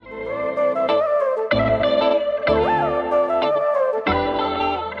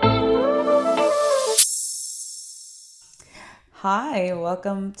Hi,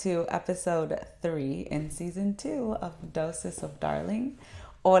 welcome to episode 3 in season 2 of Doses of Darling.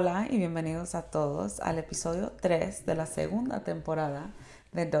 Hola y bienvenidos a todos al episodio 3 de la segunda temporada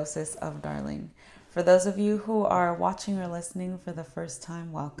de Doses of Darling. For those of you who are watching or listening for the first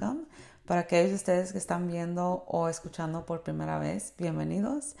time, welcome. Para aquellos de ustedes que están viendo o escuchando por primera vez,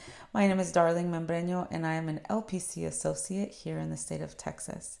 bienvenidos. My name is Darling Membreño and I am an LPC associate here in the state of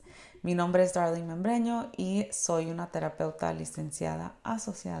Texas. Mi nombre es Darling Membreño y soy una terapeuta licenciada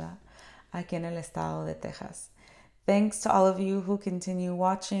asociada aquí en el estado de Texas. Thanks to all of you who continue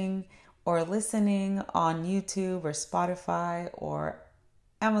watching or listening on YouTube or Spotify or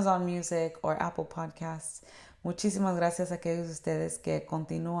Amazon Music or Apple Podcasts. Muchísimas gracias a aquellos de ustedes que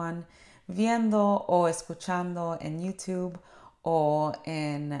continúan viendo o escuchando en YouTube o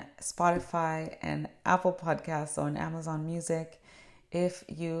en Spotify and Apple Podcasts or en Amazon Music. If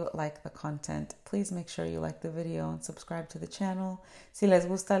you like the content, please make sure you like the video and subscribe to the channel. Si les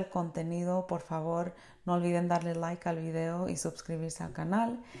gusta el contenido, por favor, no olviden darle like al video y suscribirse al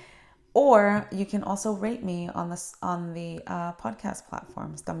canal. Or you can also rate me on the podcast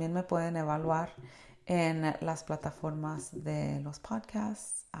platforms. También me pueden evaluar en las plataformas de los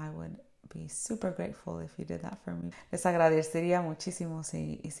podcasts. I would be super grateful if you did that for me. Les agradecería muchísimo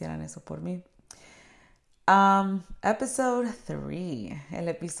si hicieran eso por mí. Episode 3, el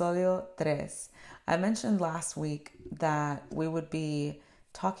episodio 3. I mentioned last week that we would be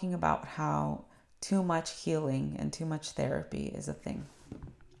talking about how too much healing and too much therapy is a thing.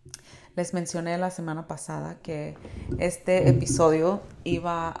 Les mencioné la semana pasada que este episodio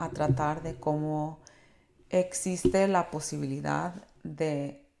iba a tratar de cómo existe la posibilidad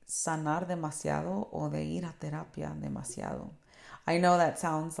de sanar demasiado o de ir a terapia demasiado. I know that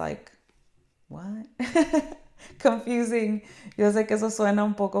sounds like what? Confusing. Yo sé que eso suena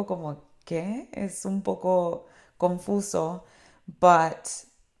un poco como, ¿qué? Es un poco confuso. But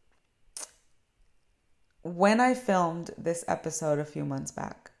when I filmed this episode a few months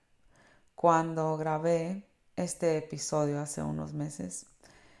back, cuando grabé este episodio hace unos meses,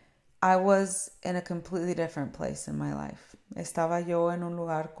 I was in a completely different place in my life. Estaba yo en un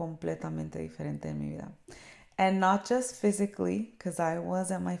lugar completamente diferente en mi vida. And not just physically, because I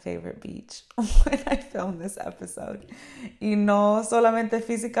was at my favorite beach when I filmed this episode. Y no solamente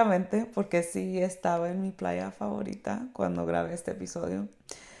físicamente, porque sí estaba en mi playa favorita cuando grabé este episodio.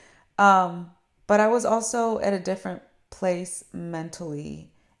 But I was also at a different place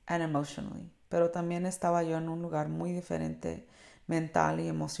mentally and emotionally. Pero también estaba yo en un lugar muy diferente mental y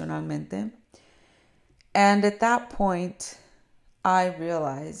emocionalmente. And at that point, I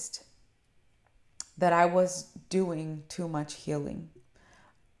realized that I was doing too much healing.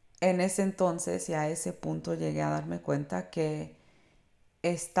 En ese entonces y a ese punto llegué a darme cuenta que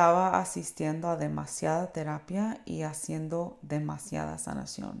estaba asistiendo a demasiada terapia y haciendo demasiada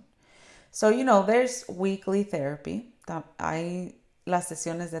sanación. So, there's weekly therapy. Hay las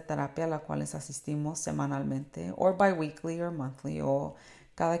sesiones de terapia a las cuales asistimos semanalmente, or bi-weekly, or monthly, o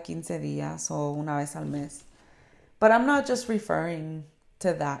cada 15 días, o una vez al mes. But I'm not just referring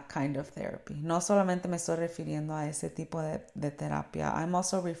to that kind of therapy. No solamente me estoy refiriendo a ese tipo de terapia. I'm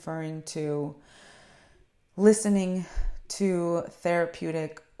also referring to listening to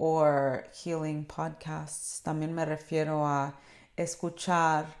therapeutic or healing podcasts. También me refiero a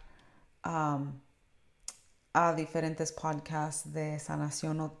escuchar a diferentes podcasts de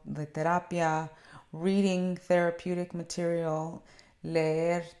sanación o de terapia, reading therapeutic material,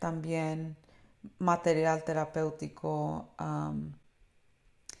 leer también material terapéutico,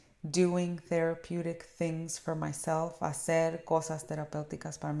 doing therapeutic things for myself, hacer cosas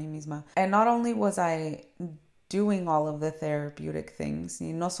terapéuticas para mí misma. And not only was I doing all of the therapeutic things,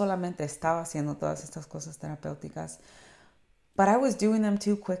 y no solamente estaba haciendo todas estas cosas terapéuticas, but I was doing them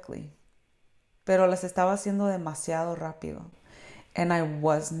too quickly. Pero las estaba haciendo demasiado rápido. And I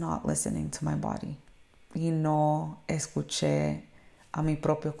was not listening to my body. Y no escuché a mi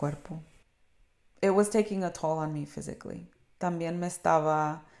propio cuerpo. It was taking a toll on me physically. También me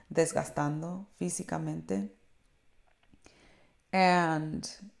estaba desgastando físicamente. And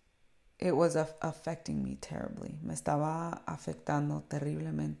it was affecting me terribly. Me estaba afectando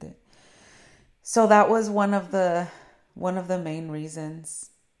terriblemente. So that was one of the main reasons,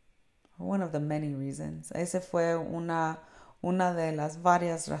 or one of the many reasons. Ese fue una de las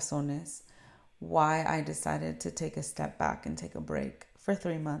varias razones why I decided to take a step back and take a break for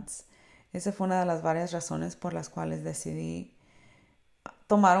 3 months. Esa fue una de las varias razones por las cuales decidí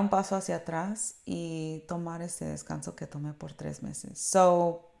tomar un paso hacia atrás y tomar ese descanso que tomé por 3 meses.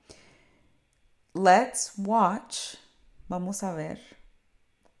 So, let's watch. Vamos a ver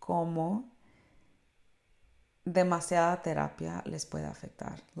cómo demasiada terapia les puede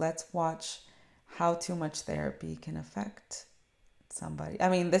afectar. Let's watch how too much therapy can affect somebody. I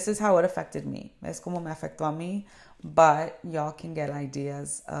mean, this is how it affected me. Es como me afectó a mí, but y'all can get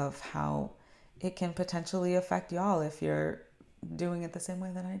ideas of how it can potentially affect y'all if you're doing it the same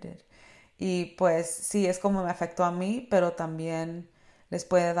way that I did. Y pues sí, es como me afectó a mí, pero también les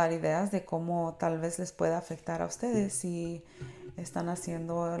puede dar ideas de cómo tal vez les pueda afectar a ustedes si están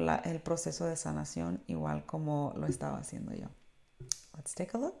haciendo el proceso de sanación igual como lo estaba haciendo yo. Let's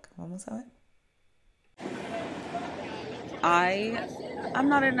take a look. Vamos a ver. I'm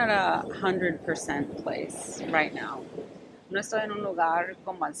not in a 100% place right now. No estoy en un lugar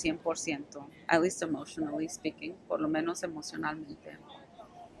como al 100%, at least emotionally speaking, por lo menos emocionalmente.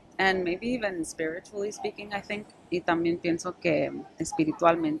 And maybe even spiritually speaking, I think. Y también pienso que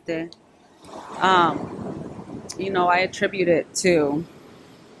espiritualmente, I attribute it to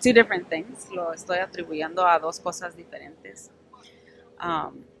two different things. Lo estoy atribuyendo a dos cosas diferentes.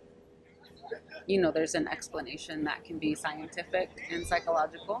 There's an explanation that can be scientific and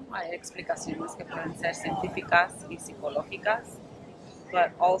psychological. Hay explicaciones que pueden ser científicas y psicológicas,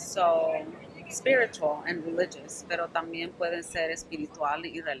 but also spiritual and religious, pero también pueden ser espiritual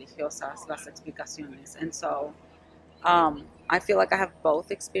y religiosas las explicaciones. And so I feel like I have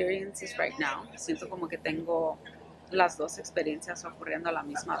both experiences right now. Siento como que tengo las dos experiencias ocurriendo a la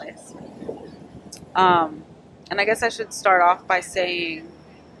misma vez. And I guess I should start off by saying,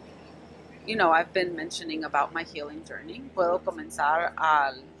 I've been mentioning about my healing journey. Puedo comenzar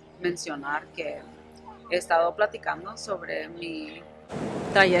al mencionar que he estado platicando sobre mi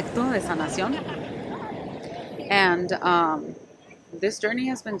trayecto de sanación. And this journey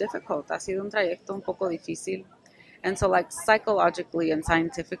has been difficult. Ha sido un trayecto un poco difícil. And so, like, psychologically and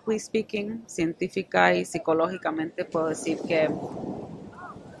scientifically speaking, científica y psicológicamente puedo decir que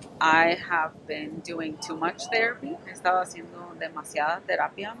I have been doing too much therapy. He estado haciendo demasiada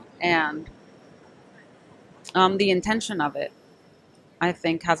terapia. And the intention of it, I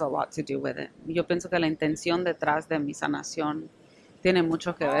think, has a lot to do with it. Yo pienso que la intención detrás de mi sanación tiene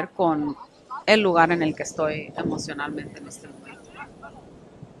mucho que ver con el lugar en el que estoy emocionalmente en este momento.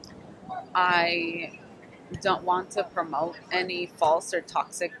 I don't want to promote any false or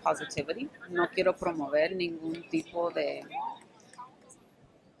toxic positivity. No quiero promover ningún tipo de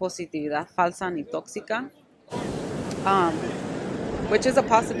positividad falsa ni tóxica, which is a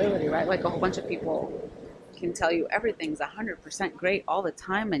possibility, right? Like a whole bunch of people can tell you everything's 100% great all the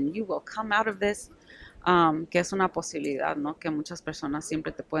time and you will come out of this, que es una posibilidad, ¿no? Que muchas personas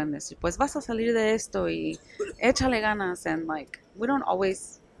siempre te pueden decir, pues vas a salir de esto y échale ganas, and like, we don't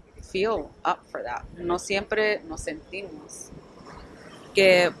always feel up for that. No siempre nos sentimos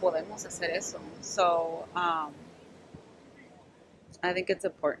que podemos hacer eso. So, I think it's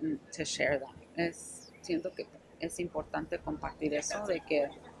important to share that. Siento que es importante compartir eso, de que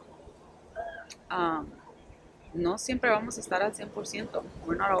no siempre vamos a estar al 100%.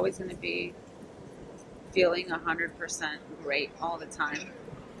 We're not always going to be feeling 100% great all the time.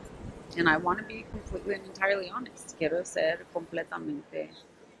 And I want to be completely and entirely honest. Quiero ser completamente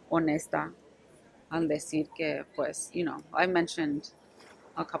honesta al decir que, pues, I mentioned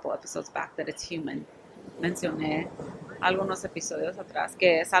a couple episodes back that it's human. Mencioné algunos episodios atrás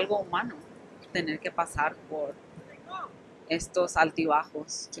que es algo humano tener que pasar por estos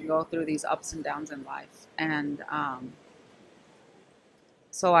altibajos, to go through these ups and downs in life. And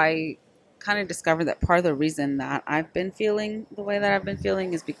so I kind of discovered that part of the reason that I've been feeling the way that I've been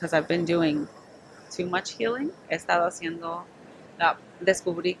feeling is because I've been doing too much healing.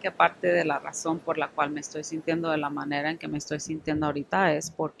 Descubrí que parte de la razón por la cual me estoy sintiendo de la manera en que me estoy sintiendo ahorita es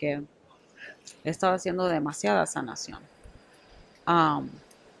porque he estado haciendo demasiada sanación. I'm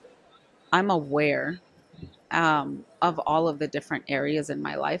aware of all of the different areas in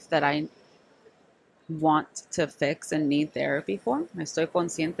my life that I want to fix and need therapy for. Estoy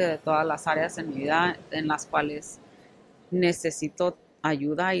consciente de todas las áreas en mi vida en las cuales necesito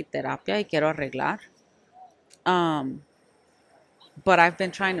ayuda y terapia y quiero arreglar. But I've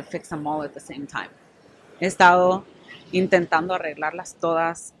been trying to fix them all at the same time. He estado intentando arreglarlas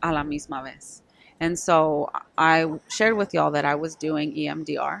todas a la misma vez. And so I shared with y'all that I was doing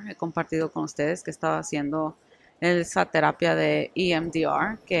EMDR. He compartido con ustedes que estaba haciendo esa terapia de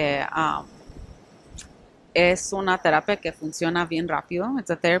EMDR, que es una terapia que funciona bien rápido. It's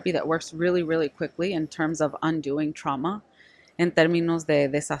a therapy that works really, really quickly in terms of undoing trauma, en términos de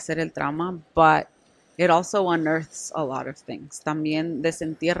deshacer el trauma, but it also unearths a lot of things. También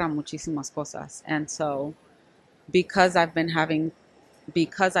desentierra muchísimas cosas. And so because I've been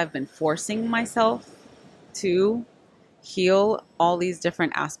forcing myself to heal all these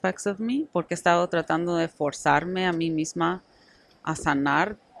different aspects of me, porque he estado tratando de forzarme a mí misma a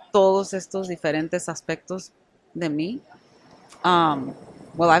sanar todos estos diferentes aspectos de mí.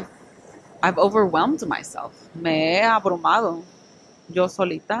 Well, I've overwhelmed myself. Me he abrumado yo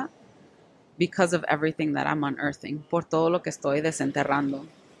solita because of everything that I'm unearthing, por todo lo que estoy desenterrando.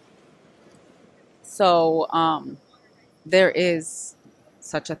 So, there is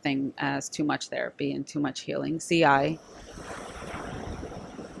such a thing as too much therapy and too much healing. Sí hay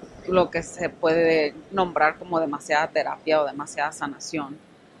lo que se puede nombrar como demasiada terapia o demasiada sanación.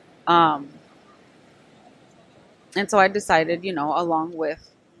 And so I decided, along with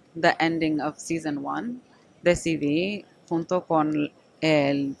the ending of season 1, decidí, junto con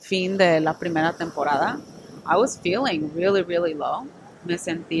el fin de la primera temporada, I was feeling really, really low. Me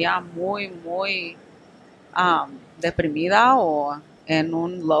sentía muy, muy deprimida o en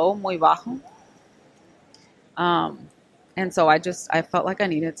un low muy bajo. And so I felt like I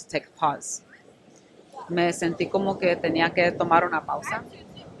needed to take a pause. Me sentí como que tenía que tomar una pausa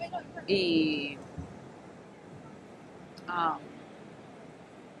y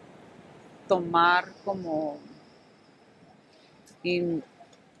tomar como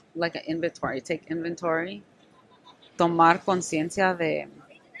like an inventory, take inventory, tomar conciencia de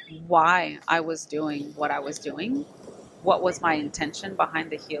why I was doing what I was doing, what was my intention behind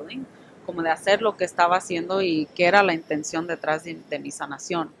the healing, como de hacer lo que estaba haciendo y qué era la intención detrás de mi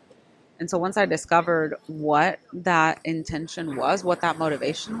sanación. And so once I discovered what that intention was, what that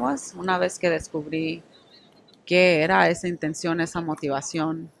motivation was, una vez que descubrí qué era esa intención, esa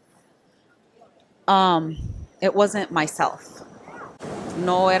motivación, it wasn't myself.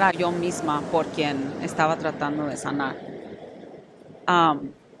 No era yo misma por quien estaba tratando de sanar.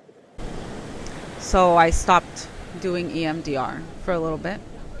 So I stopped doing EMDR for a little bit.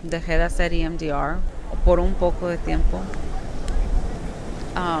 Dejé de hacer EMDR por un poco de tiempo.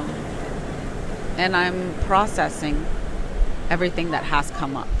 And I'm processing everything that has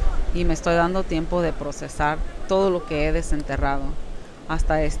come up. Y me estoy dando tiempo de procesar todo lo que he desenterrado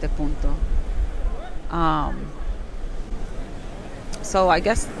hasta este punto. So I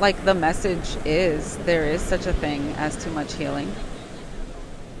guess like the message is there is such a thing as too much healing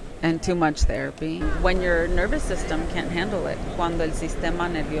and too much therapy. When your nervous system can't handle it, cuando el sistema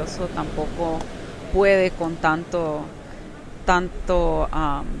nervioso tampoco puede con tanto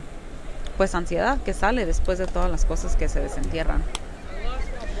pues ansiedad que sale después de todas las cosas que se desentierran.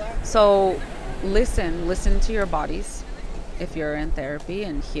 So listen to your bodies if you're in therapy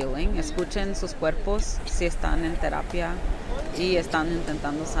and healing. Escuchen sus cuerpos si están en terapia y están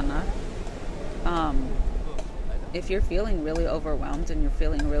intentando sanar. If you're feeling really overwhelmed and you're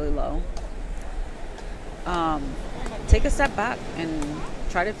feeling really low, take a step back and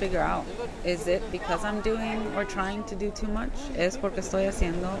try to figure out, is it because I'm doing or trying to do too much? ¿Es porque estoy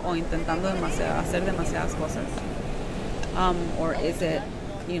haciendo o intentando hacer demasiadas cosas? Or is it,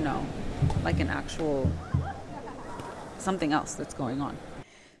 like an actual something else that's going on?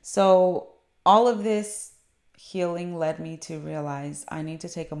 So all of this healing led me to realize I need to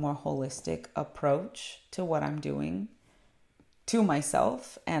take a more holistic approach to what I'm doing to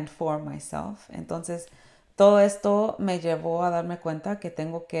myself and for myself. Entonces, todo esto me llevó a darme cuenta que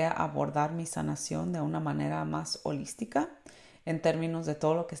tengo que abordar mi sanación de una manera más holística en términos de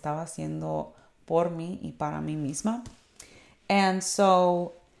todo lo que estaba haciendo por mí y para mí misma. And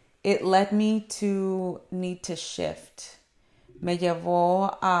so it led me to need to shift. Me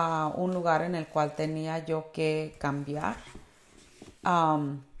llevó a un lugar en el cual tenía yo que cambiar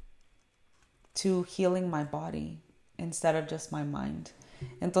to healing my body instead of just my mind.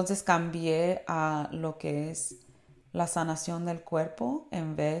 Entonces cambié a lo que es la sanación del cuerpo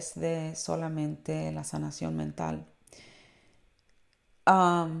en vez de solamente la sanación mental.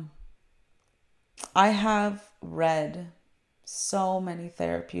 I have read so many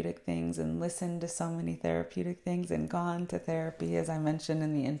therapeutic things and listened to so many therapeutic things and gone to therapy, as I mentioned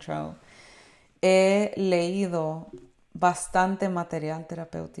in the intro. He leído bastante material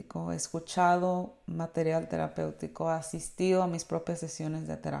terapéutico, he escuchado material terapéutico, he asistido a mis propias sesiones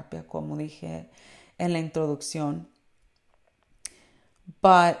de terapia, como dije en la introducción.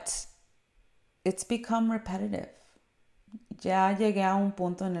 But it's become repetitive. Ya llegué a un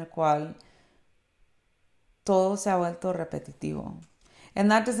punto en el cual todo se ha vuelto repetitivo. And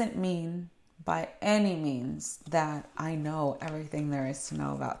that doesn't mean by any means that I know everything there is to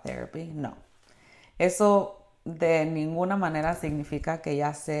know about therapy. No. Eso de ninguna manera significa que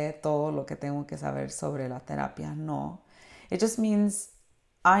ya sé todo lo que tengo que saber sobre la terapia. No. It just means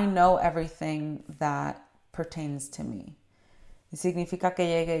I know everything that pertains to me. Y significa que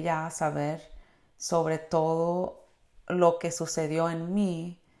llegue ya a saber sobre todo lo que sucedió en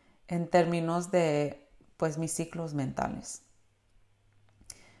mí en términos de, pues, mis ciclos mentales.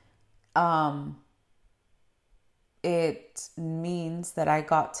 It means that I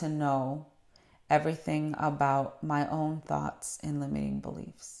got to know everything about my own thoughts and limiting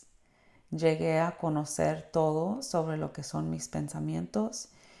beliefs. Llegué a conocer todo sobre lo que son mis pensamientos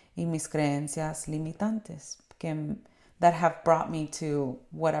y mis creencias limitantes that have brought me to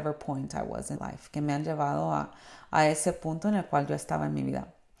whatever point I was in life, que me han llevado a ese punto en el cual yo estaba en mi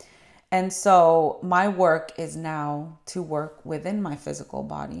vida. And so my work is now to work within my physical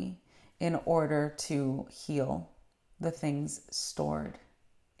body in order to heal the things stored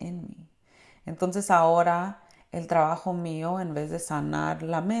in me. Entonces ahora el trabajo mío, en vez de sanar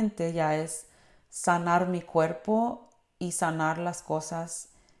la mente, ya es sanar mi cuerpo y sanar las cosas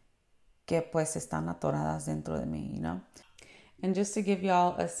que pues están atoradas dentro de mí, you know? And just to give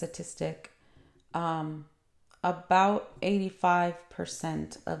y'all a statistic, about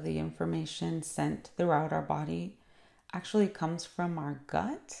 85% of the information sent throughout our body actually comes from our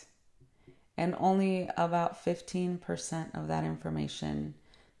gut, and only about 15% of that information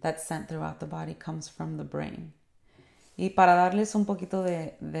that's sent throughout the body comes from the brain. Y para darles un poquito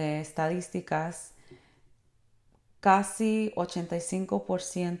de estadísticas, casi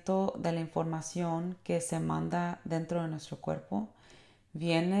 85% de la información que se manda dentro de nuestro cuerpo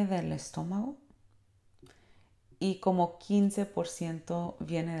viene del estómago y como 15%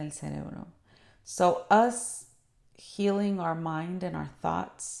 viene del cerebro. So us healing our mind and our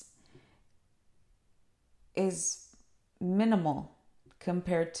thoughts is minimal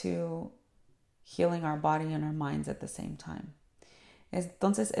compared to healing our body and our minds at the same time.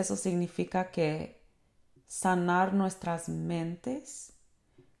 Entonces eso significa que sanar nuestras mentes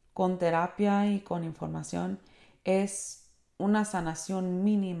con terapia y con información es una sanación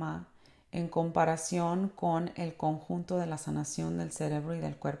mínima en comparación con el conjunto de la sanación del cerebro y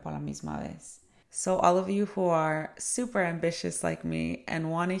del cuerpo a la misma vez. So all of you who are super ambitious like me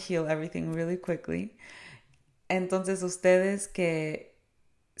and want to heal everything really quickly, entonces ustedes que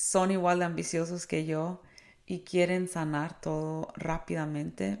son igual de ambiciosos que yo y quieren sanar todo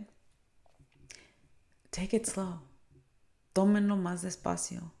rápidamente, take it slow. Tómenlo más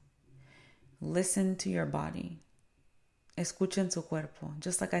despacio. Listen to your body. Escuchen su cuerpo.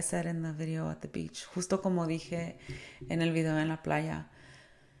 Just like I said in the video at the beach. Justo como dije en el video en la playa.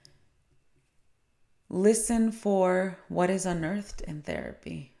 Listen for what is unearthed in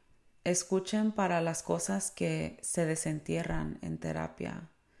therapy. Escuchen para las cosas que se desentierran en terapia.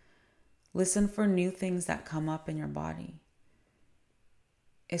 Listen for new things that come up in your body.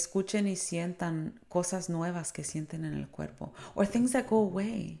 Escuchen y sientan cosas nuevas que sienten en el cuerpo. Or things that go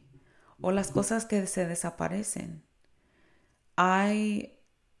away. O las cosas que se desaparecen. I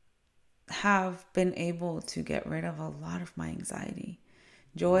have been able to get rid of a lot of my anxiety.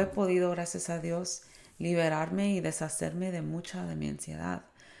 Yo he podido, gracias a Dios, liberarme y deshacerme de mucha de mi ansiedad.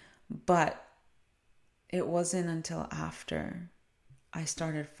 But it wasn't until after I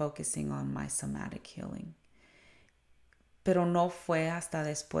started focusing on my somatic healing. Pero no fue hasta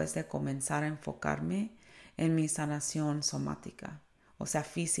después de comenzar a enfocarme en mi sanación somática, o sea,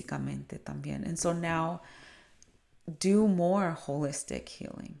 físicamente también. And so now, do more holistic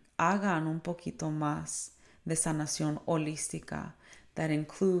healing. Hagan un poquito más de sanación holística that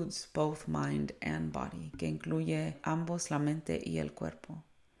includes both mind and body, que incluye ambos, la mente y el cuerpo.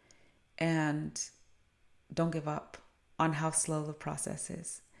 And don't give up on how slow the process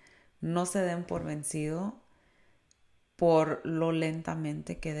is. No se den por vencido por lo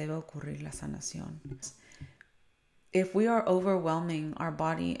lentamente que debe ocurrir la sanación. If we are overwhelming our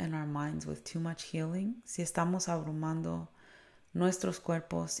body and our minds with too much healing, si estamos abrumando nuestros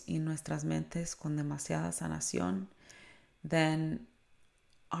cuerpos y nuestras mentes con demasiada sanación, then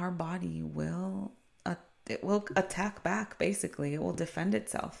our body will attack back, basically. It will defend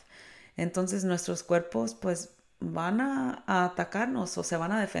itself. Entonces nuestros cuerpos pues van a atacarnos o se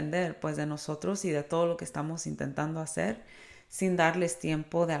van a defender pues de nosotros y de todo lo que estamos intentando hacer sin darles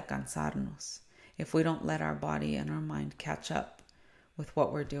tiempo de alcanzarnos. If we don't let our body and our mind catch up with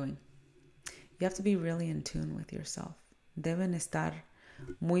what we're doing. You have to be really in tune with yourself. Deben estar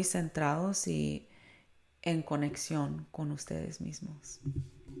muy centrados y en conexión con ustedes mismos.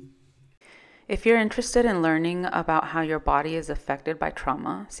 If you're interested in learning about how your body is affected by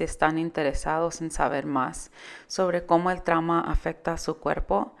trauma, si están interesados en saber más sobre cómo el trauma afecta a su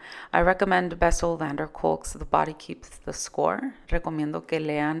cuerpo, I recommend Bessel van der Kolk's The Body Keeps the Score. Recomiendo que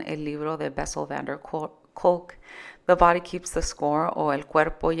lean el libro de Bessel van der Kolk, The Body Keeps the Score, o El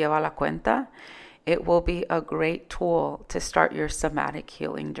Cuerpo Lleva la Cuenta. It will be a great tool to start your somatic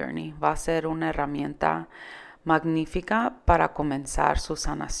healing journey. Va a ser una herramienta magnífica para comenzar su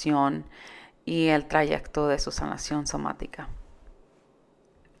sanación y el trayecto de su sanación somática.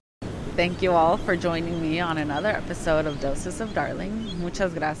 Thank you all for joining me on another episode of Doses of Darling.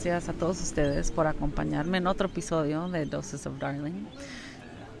 Muchas gracias a todos ustedes por acompañarme en otro episodio de Doses of Darling.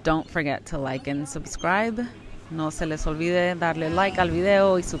 Don't forget to like and subscribe. No se les olvide darle like al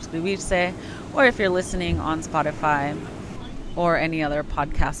video y suscribirse. Or if you're listening on Spotify or any other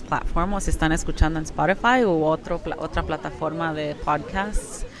podcast platform, o si están escuchando en Spotify u otra plataforma de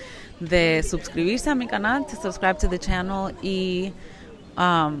podcasts, de suscribirse a mi canal, to subscribe to the channel y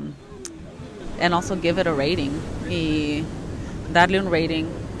and also give it a rating y darle un rating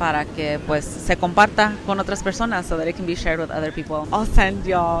para que pues se comparta con otras personas so that it can be shared with other people. I'll send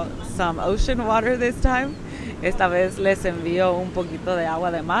y'all some ocean water this time. Esta vez les envío un poquito de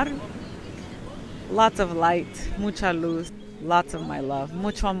agua de mar. Lots of light, mucha luz, lots of my love,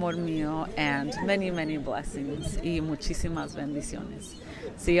 mucho amor mío, and many, many blessings y muchísimas bendiciones.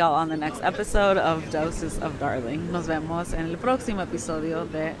 See y'all on the next episode of Doses of Darling. Nos vemos en el próximo episodio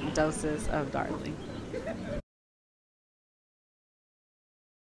de Doses of Darling.